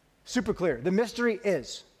 Super clear. The mystery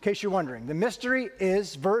is, in case you're wondering, the mystery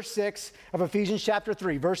is, verse 6 of Ephesians chapter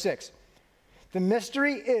 3, verse 6. The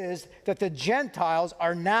mystery is that the Gentiles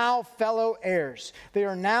are now fellow heirs. They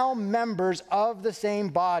are now members of the same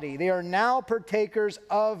body. They are now partakers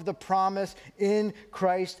of the promise in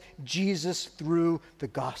Christ Jesus through the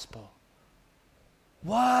gospel.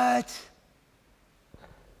 What?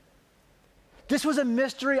 This was a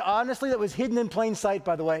mystery, honestly, that was hidden in plain sight,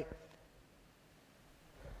 by the way.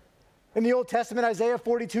 In the Old Testament, Isaiah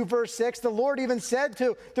 42, verse 6, the Lord even said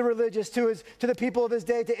to the religious, to the people of his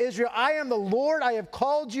day, to Israel, I am the Lord, I have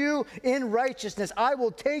called you in righteousness. I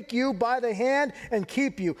will take you by the hand and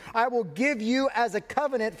keep you. I will give you as a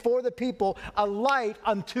covenant for the people, a light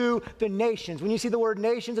unto the nations. When you see the word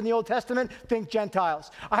nations in the Old Testament, think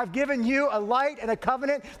Gentiles. I have given you a light and a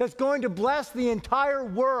covenant that's going to bless the entire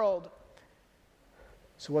world.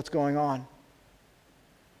 So what's going on?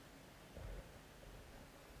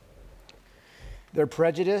 Their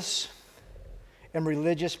prejudice and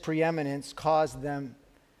religious preeminence caused them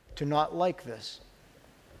to not like this.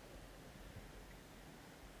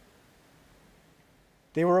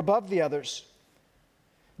 They were above the others.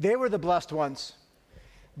 They were the blessed ones.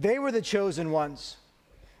 They were the chosen ones.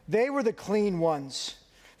 They were the clean ones.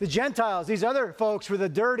 The Gentiles, these other folks, were the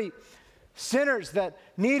dirty sinners that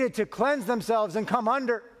needed to cleanse themselves and come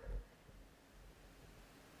under.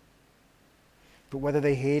 But whether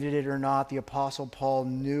they hated it or not, the Apostle Paul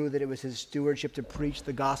knew that it was his stewardship to preach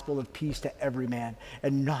the gospel of peace to every man,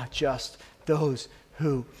 and not just those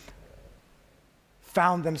who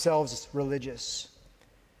found themselves religious.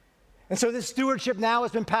 And so this stewardship now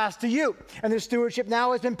has been passed to you, and this stewardship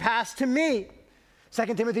now has been passed to me.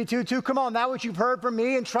 2 Timothy 2:2, come on, that which you've heard from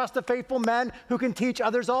me, entrust to faithful men who can teach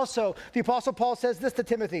others also. The Apostle Paul says this to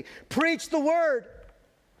Timothy, preach the word.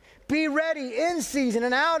 Be ready in season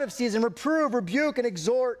and out of season. Reprove, rebuke, and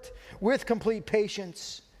exhort with complete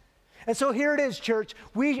patience. And so here it is, church.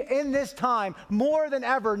 We, in this time, more than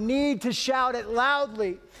ever, need to shout it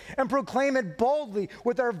loudly and proclaim it boldly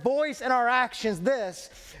with our voice and our actions. This: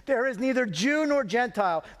 there is neither Jew nor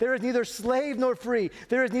Gentile. There is neither slave nor free.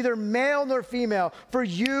 There is neither male nor female. For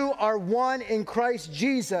you are one in Christ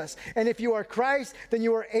Jesus. And if you are Christ, then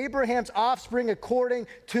you are Abraham's offspring according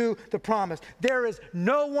to the promise. There is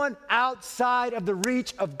no one outside of the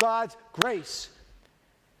reach of God's grace.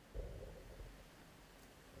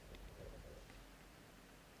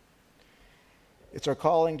 It's our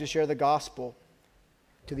calling to share the gospel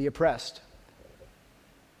to the oppressed.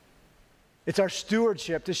 It's our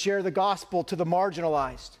stewardship to share the gospel to the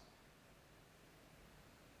marginalized.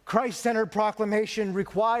 Christ-centered proclamation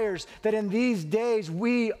requires that in these days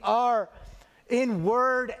we are, in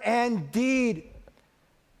word and deed,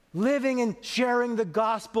 living and sharing the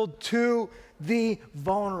gospel to the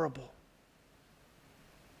vulnerable.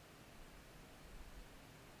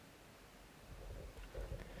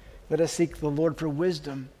 Let us seek the Lord for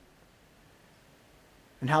wisdom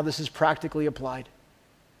and how this is practically applied.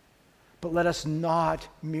 But let us not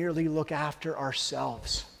merely look after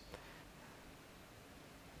ourselves.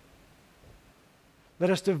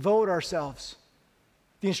 Let us devote ourselves.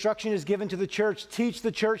 The instruction is given to the church. Teach the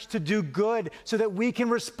church to do good so that we can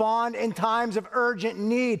respond in times of urgent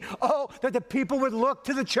need. Oh, that the people would look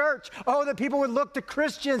to the church. Oh, that people would look to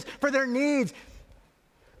Christians for their needs.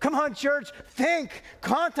 Come on, church, think,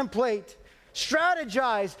 contemplate.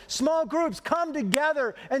 Strategize. Small groups, come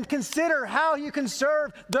together and consider how you can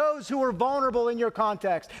serve those who are vulnerable in your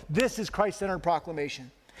context. This is Christ-centered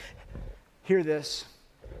proclamation. Hear this.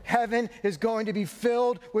 Heaven is going to be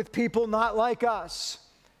filled with people not like us.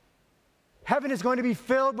 Heaven is going to be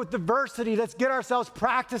filled with diversity. Let's get ourselves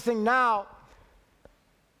practicing now.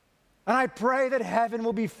 And I pray that heaven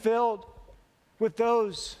will be filled with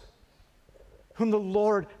those whom the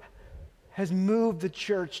Lord has moved the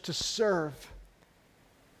church to serve,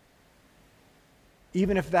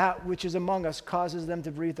 even if that which is among us causes them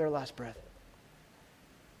to breathe their last breath.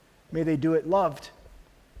 May they do it loved,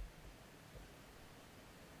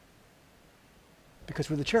 because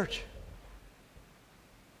we're the church.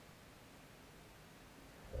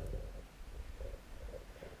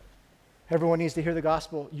 Everyone needs to hear the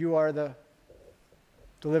gospel. You are the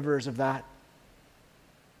deliverers of that.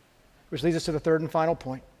 Which leads us to the third and final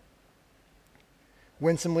point.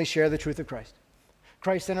 Winsomely share the truth of Christ.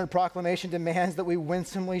 Christ-centered proclamation demands that we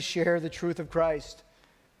winsomely share the truth of Christ.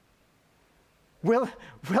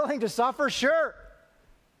 Willing to suffer? Sure,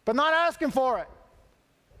 but not asking for it.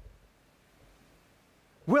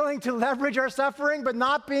 Willing to leverage our suffering, but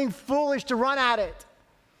not being foolish to run at it.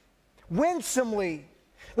 Winsomely.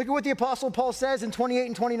 Look at what the Apostle Paul says in 28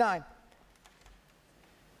 and 29.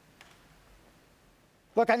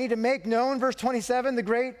 Look, I need to make known, verse 27, the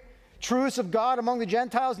great truths of God among the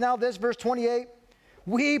Gentiles. Now this, verse 28.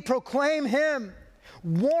 We proclaim him,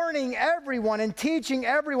 warning everyone and teaching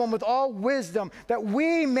everyone with all wisdom, that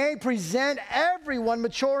we may present everyone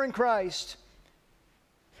mature in Christ.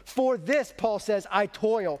 For this, Paul says, I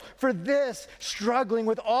toil. For this, struggling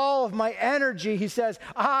with all of my energy, he says,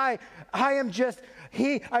 I'm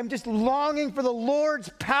just longing for the Lord's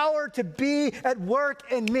power to be at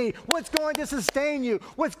work in me. What's going to sustain you?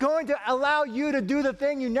 What's going to allow you to do the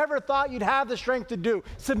thing you never thought you'd have the strength to do?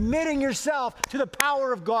 Submitting yourself to the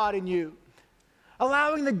power of God in you.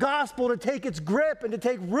 Allowing the gospel to take its grip and to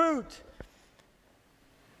take root.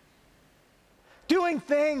 Doing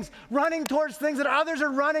things, running towards things that others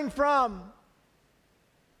are running from.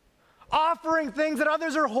 Offering things that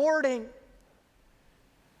others are hoarding.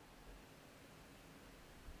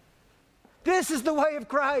 This is the way of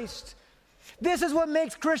Christ. This is what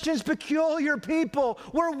makes Christians peculiar people.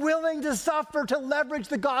 We're willing to suffer to leverage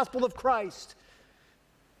the gospel of Christ.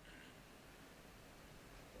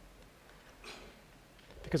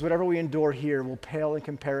 Because whatever we endure here will pale in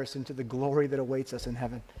comparison to the glory that awaits us in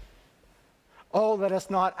heaven. Oh, let us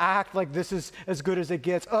not act like this is as good as it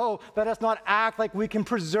gets. Oh, let us not act like we can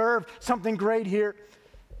preserve something great here.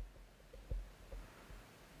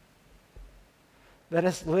 Let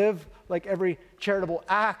us live like every charitable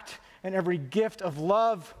act and every gift of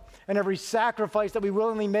love and every sacrifice that we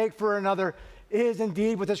willingly make for another is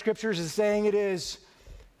indeed what the Scriptures is saying it is.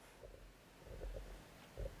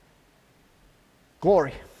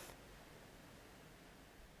 Glory.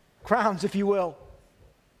 Crowns, if you will.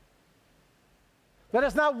 Let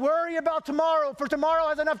us not worry about tomorrow, for tomorrow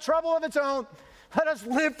has enough trouble of its own. Let us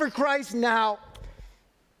live for Christ now.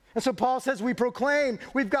 And so Paul says we proclaim.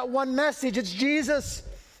 We've got one message. It's Jesus.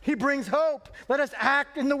 He brings hope. Let us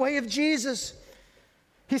act in the way of Jesus.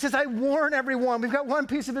 He says, I warn everyone. We've got one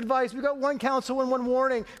piece of advice. We've got one counsel and one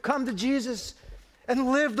warning. Come to Jesus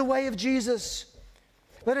and live the way of Jesus.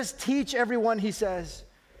 Let us teach everyone, he says.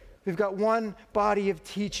 We've got one body of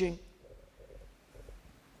teaching.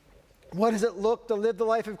 What does it look to live the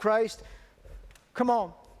life of Christ? Come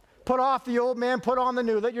on. Put off the old man, put on the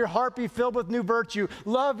new. Let your heart be filled with new virtue.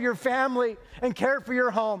 Love your family and care for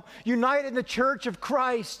your home. Unite in the church of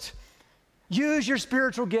Christ. Use your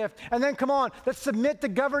spiritual gift. And then come on, let's submit to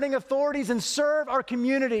governing authorities and serve our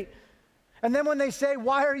community. And then when they say,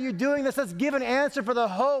 why are you doing this? Let's give an answer for the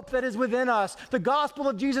hope that is within us. The gospel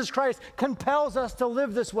of Jesus Christ compels us to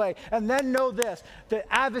live this way. And then know this,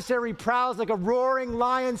 the adversary prowls like a roaring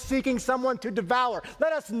lion seeking someone to devour.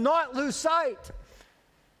 Let us not lose sight.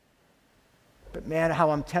 But man, how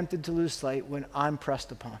I'm tempted to lose sight when I'm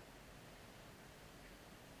pressed upon.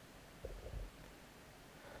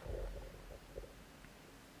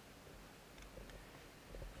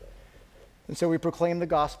 And so we proclaim the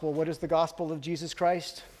gospel. What is the gospel of Jesus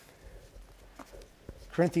Christ?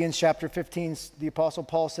 Corinthians chapter 15, the Apostle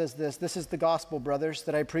Paul says this, this is the gospel, brothers,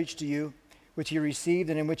 that I preach to you, which you received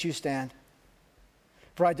and in which you stand.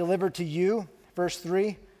 For I delivered to you, verse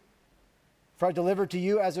 3, for I delivered to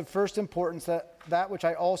you as of first importance that which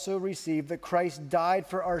I also received, that Christ died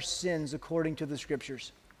for our sins according to the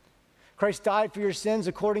Scriptures. Christ died for your sins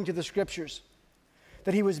according to the Scriptures.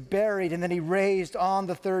 that he was buried, and then he raised on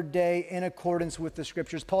the third day in accordance with the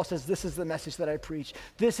scriptures. Paul says, this is the message that I preach.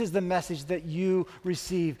 This is the message that you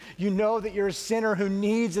receive. You know that you're a sinner who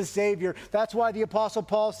needs a Savior. That's why the Apostle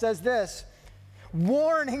Paul says this,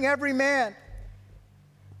 warning every man.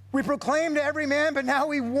 We proclaim to every man, but now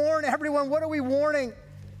we warn everyone. What are we warning?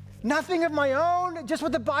 Nothing of my own, just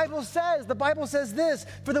what the Bible says. The Bible says this,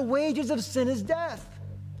 for the wages of sin is death.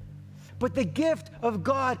 But the gift of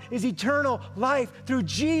God is eternal life through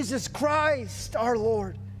Jesus Christ, our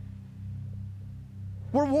Lord.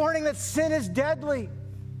 We're warning that sin is deadly.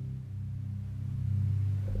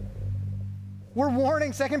 We're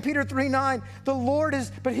warning, 2 Peter 3:9,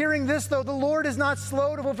 but hearing this though, the Lord is not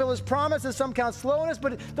slow to fulfill his promise, as some count slowness,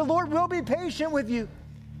 but the Lord will be patient with you.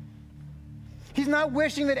 He's not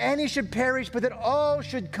wishing that any should perish, but that all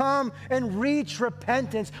should come and reach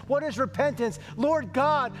repentance. What is repentance? Lord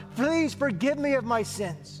God, please forgive me of my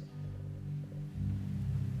sins.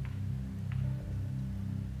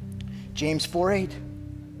 James 4:8.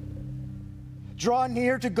 Draw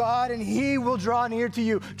near to God and he will draw near to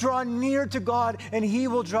you. Draw near to God and he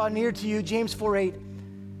will draw near to you. James 4:8.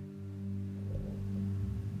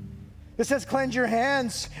 It says, cleanse your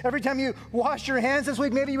hands. Every time you wash your hands this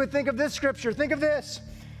week, maybe you would think of this scripture. Think of this.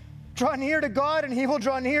 Draw near to God and he will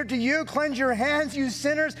draw near to you. Cleanse your hands, you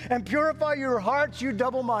sinners, and purify your hearts, you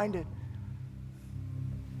double-minded.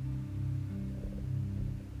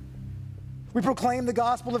 We proclaim the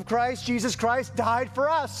gospel of Christ. Jesus Christ died for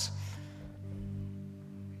us.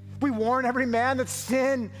 We warn every man that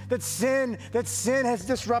sin has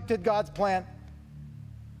disrupted God's plan.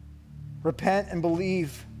 Repent and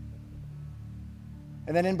believe.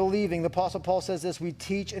 And then in believing, the Apostle Paul says this, we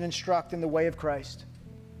teach and instruct in the way of Christ.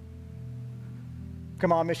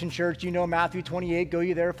 Come on, Mission Church, you know Matthew 28, go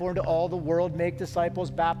ye therefore into all the world, make disciples,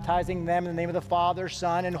 baptizing them in the name of the Father,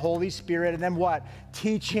 Son, and Holy Spirit. And then what?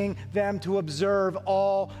 Teaching them to observe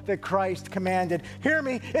all that Christ commanded. Hear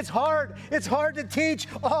me, it's hard. It's hard to teach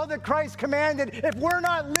all that Christ commanded if we're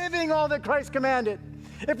not living all that Christ commanded.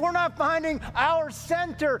 If we're not finding our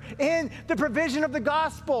center in the provision of the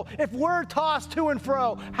gospel, if we're tossed to and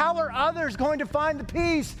fro, how are others going to find the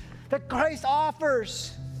peace that Christ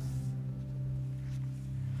offers?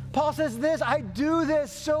 Paul says this, I do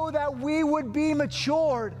this so that we would be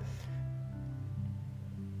matured.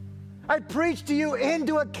 I preach to you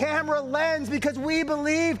into a camera lens because we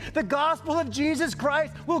believe the gospel of Jesus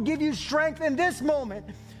Christ will give you strength in this moment.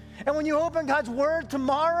 And when you open God's word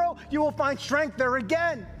tomorrow, you will find strength there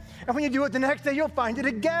again. And when you do it the next day, you'll find it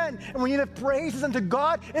again. And when you lift praises unto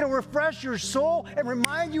God, it'll refresh your soul and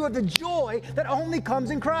remind you of the joy that only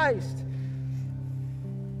comes in Christ.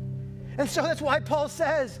 And so that's why Paul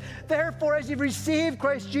says, therefore, as you've received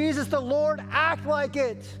Christ Jesus the Lord, act like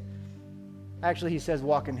it. Actually, he says,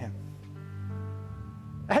 walk in him.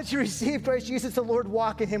 As you receive Christ Jesus the Lord,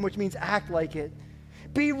 walk in him, which means act like it.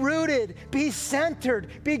 Be rooted, be centered,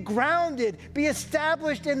 be grounded, be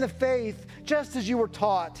established in the faith, just as you were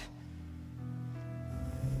taught.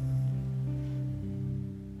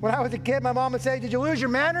 When I was a kid, my mom would say, did you lose your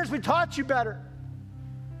manners? We taught you better.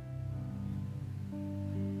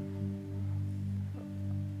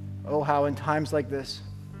 Oh, how in times like this,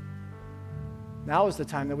 now is the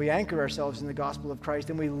time that we anchor ourselves in the gospel of Christ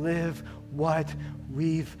and we live what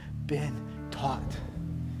we've been taught.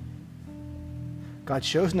 God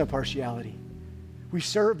shows no partiality. We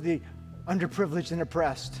serve the underprivileged and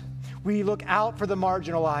oppressed. We look out for the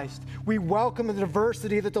marginalized. We welcome the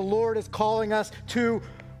diversity that the Lord is calling us to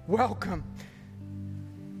welcome.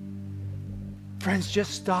 Friends,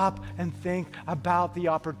 just stop and think about the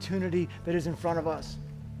opportunity that is in front of us.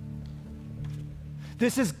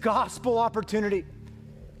 This is gospel opportunity.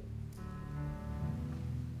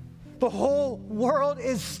 The whole world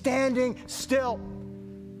is standing still.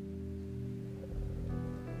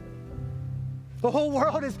 The whole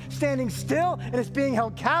world is standing still and it's being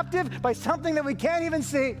held captive by something that we can't even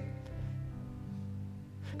see.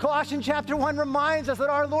 Colossians chapter 1 reminds us that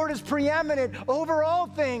our Lord is preeminent over all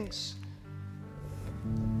things.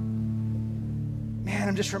 Man,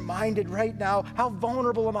 I'm just reminded right now, how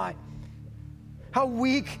vulnerable am I? How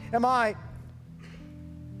weak am I?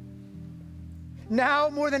 Now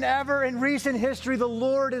more than ever in recent history, the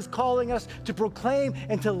Lord is calling us to proclaim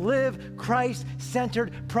and to live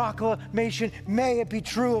Christ-centered proclamation. May it be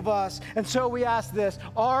true of us. And so we ask this,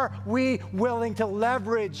 are we willing to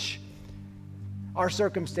leverage our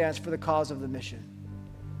circumstance for the cause of the mission?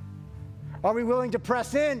 Are we willing to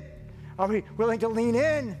press in? Are we willing to lean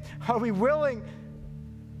in? Are we willing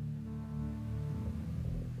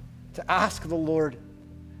to ask the Lord,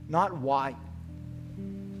 not why,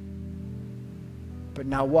 but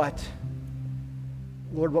now what?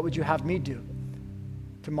 Lord, what would you have me do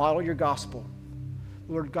to model your gospel?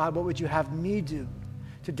 Lord God, what would you have me do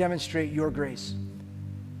to demonstrate your grace?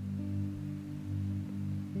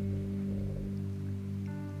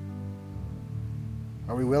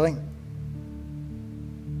 Are we willing?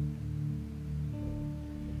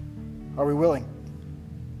 Are we willing?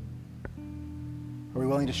 Are we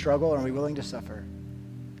willing to struggle, or are we willing to suffer?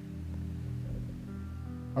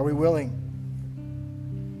 Are we willing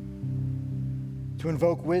to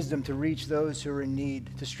invoke wisdom to reach those who are in need,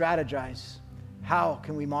 to strategize? How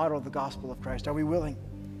can we model the gospel of Christ? Are we willing?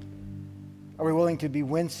 Are we willing to be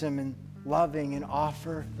winsome and loving and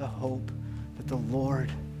offer the hope that the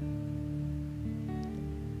Lord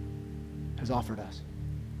has offered us?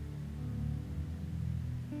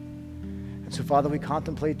 And so, Father, we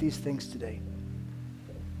contemplate these things today.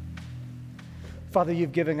 Father,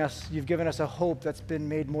 you've given us a hope that's been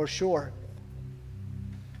made more sure.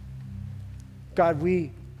 God,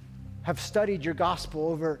 we have studied your gospel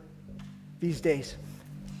over these days.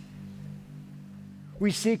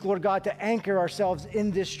 We seek, Lord God, to anchor ourselves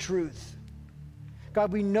in this truth.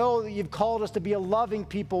 God, we know that you've called us to be a loving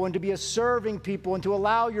people and to be a serving people and to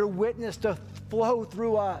allow your witness to flow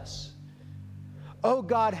through us. Oh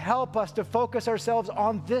God, help us to focus ourselves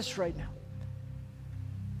on this right now.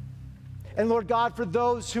 And Lord God, for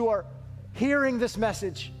those who are hearing this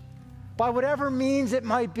message, by whatever means it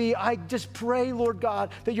might be, I just pray, Lord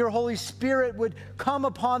God, that your Holy Spirit would come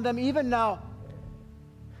upon them even now.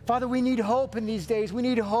 Father, we need hope in these days. We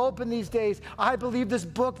need hope in these days. I believe this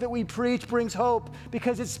book that we preach brings hope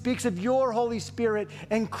because it speaks of your Holy Spirit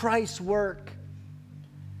and Christ's work.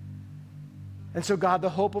 And so, God, the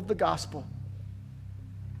hope of the gospel.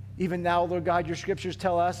 Even now, Lord God, your scriptures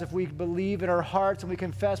tell us if we believe in our hearts and we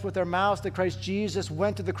confess with our mouths that Christ Jesus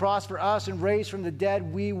went to the cross for us and raised from the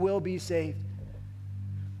dead, we will be saved.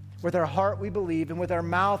 With our heart we believe, and with our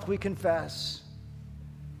mouth we confess.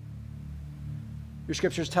 Your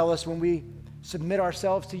scriptures tell us when we submit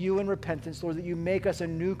ourselves to you in repentance, Lord, that you make us a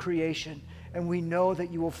new creation, and we know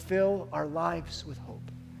that you will fill our lives with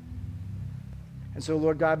hope. And so,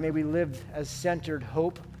 Lord God, may we live as centered,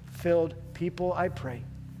 hope-filled people, I pray.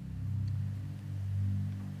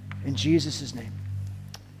 In Jesus' name,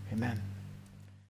 amen.